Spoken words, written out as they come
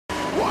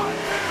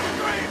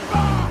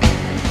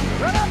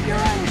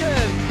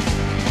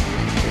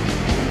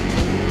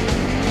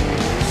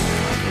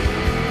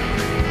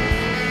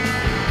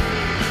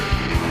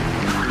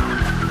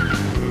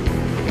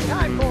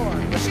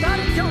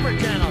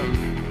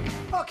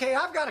Okay,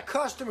 I've got a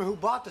customer who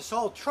bought this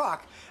old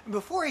truck, and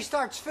before he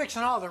starts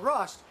fixing all the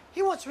rust,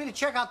 he wants me to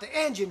check out the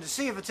engine to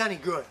see if it's any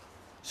good.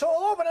 So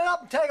I'll open it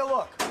up and take a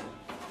look.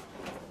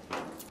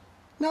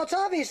 Now, it's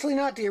obviously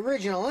not the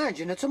original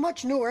engine. It's a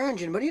much newer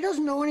engine, but he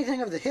doesn't know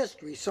anything of the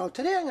history, so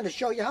today I'm going to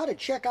show you how to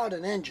check out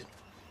an engine.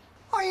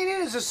 All you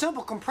need is a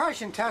simple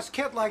compression test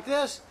kit like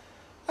this.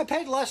 I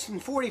paid less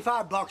than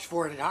 45 bucks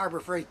for it at Harbor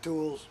Freight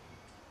Tools.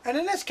 And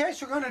in this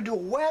case, we're going to do a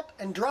wet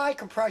and dry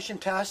compression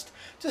test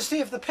to see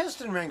if the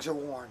piston rings are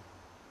worn.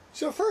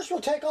 So first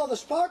we'll take all the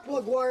spark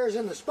plug wires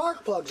and the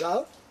spark plugs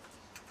out.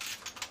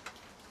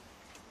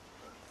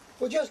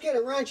 We'll just get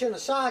a wrench in a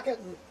socket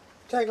and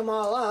take them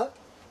all out.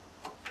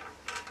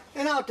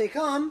 And out they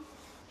come.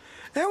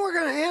 Then we're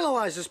going to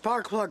analyze the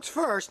spark plugs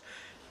first.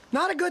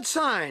 Not a good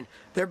sign.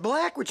 They're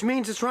black, which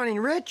means it's running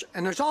rich,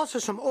 and there's also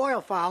some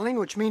oil fouling,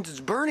 which means it's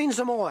burning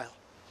some oil.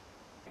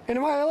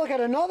 And when I look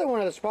at another one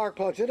of the spark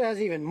plugs, it has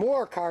even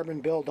more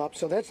carbon buildup,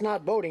 so that's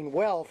not boding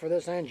well for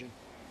this engine.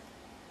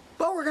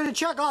 But we're going to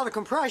check all the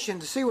compression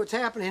to see what's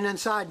happening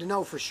inside to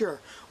know for sure.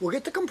 We'll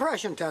get the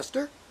compression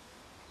tester,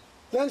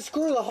 then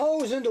screw the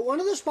hose into one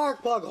of the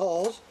spark plug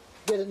holes,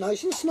 get it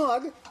nice and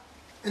snug,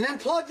 and then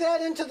plug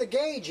that into the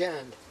gauge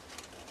end.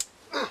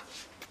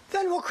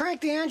 Then we'll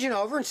crank the engine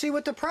over and see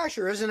what the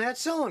pressure is in that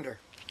cylinder.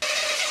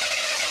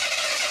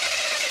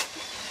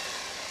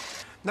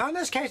 Now in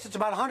this case it's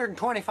about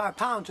 125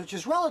 pounds, which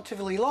is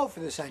relatively low for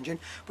this engine,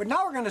 but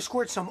now we're going to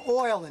squirt some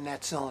oil in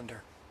that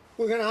cylinder.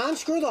 We're going to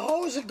unscrew the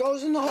hose that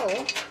goes in the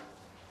hole.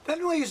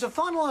 Then we'll use a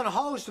funnel and a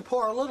hose to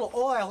pour a little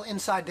oil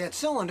inside that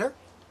cylinder.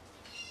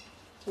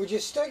 We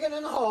just stick it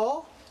in the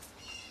hole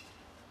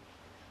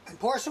and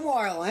pour some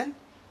oil in.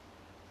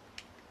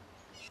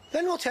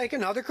 Then we'll take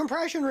another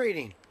compression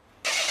reading.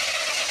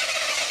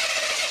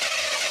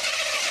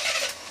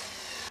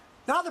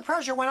 Now the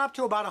pressure went up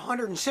to about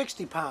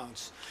 160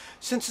 pounds.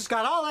 Since it's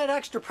got all that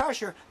extra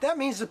pressure, that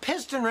means the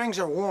piston rings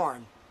are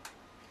worn.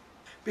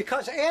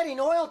 Because adding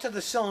oil to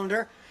the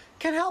cylinder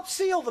can help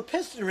seal the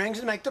piston rings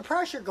and make the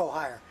pressure go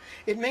higher.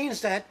 It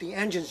means that the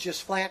engine's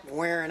just flat and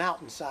wearing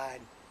out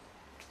inside.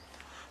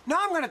 Now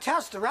I'm going to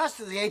test the rest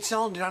of the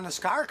 8-cylinder on this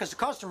car because the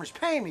customer's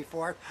paying me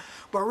for it.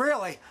 But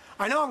really,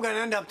 I know I'm going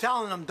to end up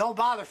telling them don't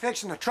bother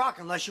fixing the truck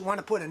unless you want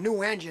to put a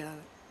new engine in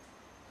it.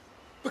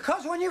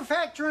 Because when you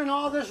factor in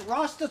all this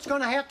rust that's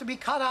going to have to be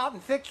cut out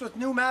and fixed with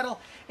new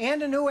metal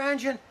and a new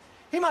engine,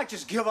 he might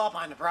just give up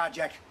on the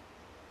project.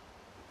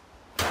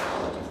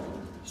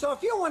 So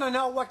if you want to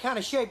know what kind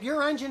of shape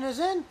your engine is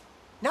in,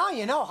 now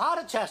you know how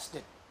to test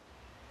it.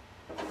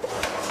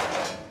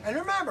 And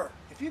remember,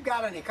 if you've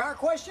got any car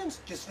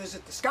questions, just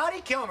visit the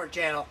Scotty Kilmer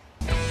channel.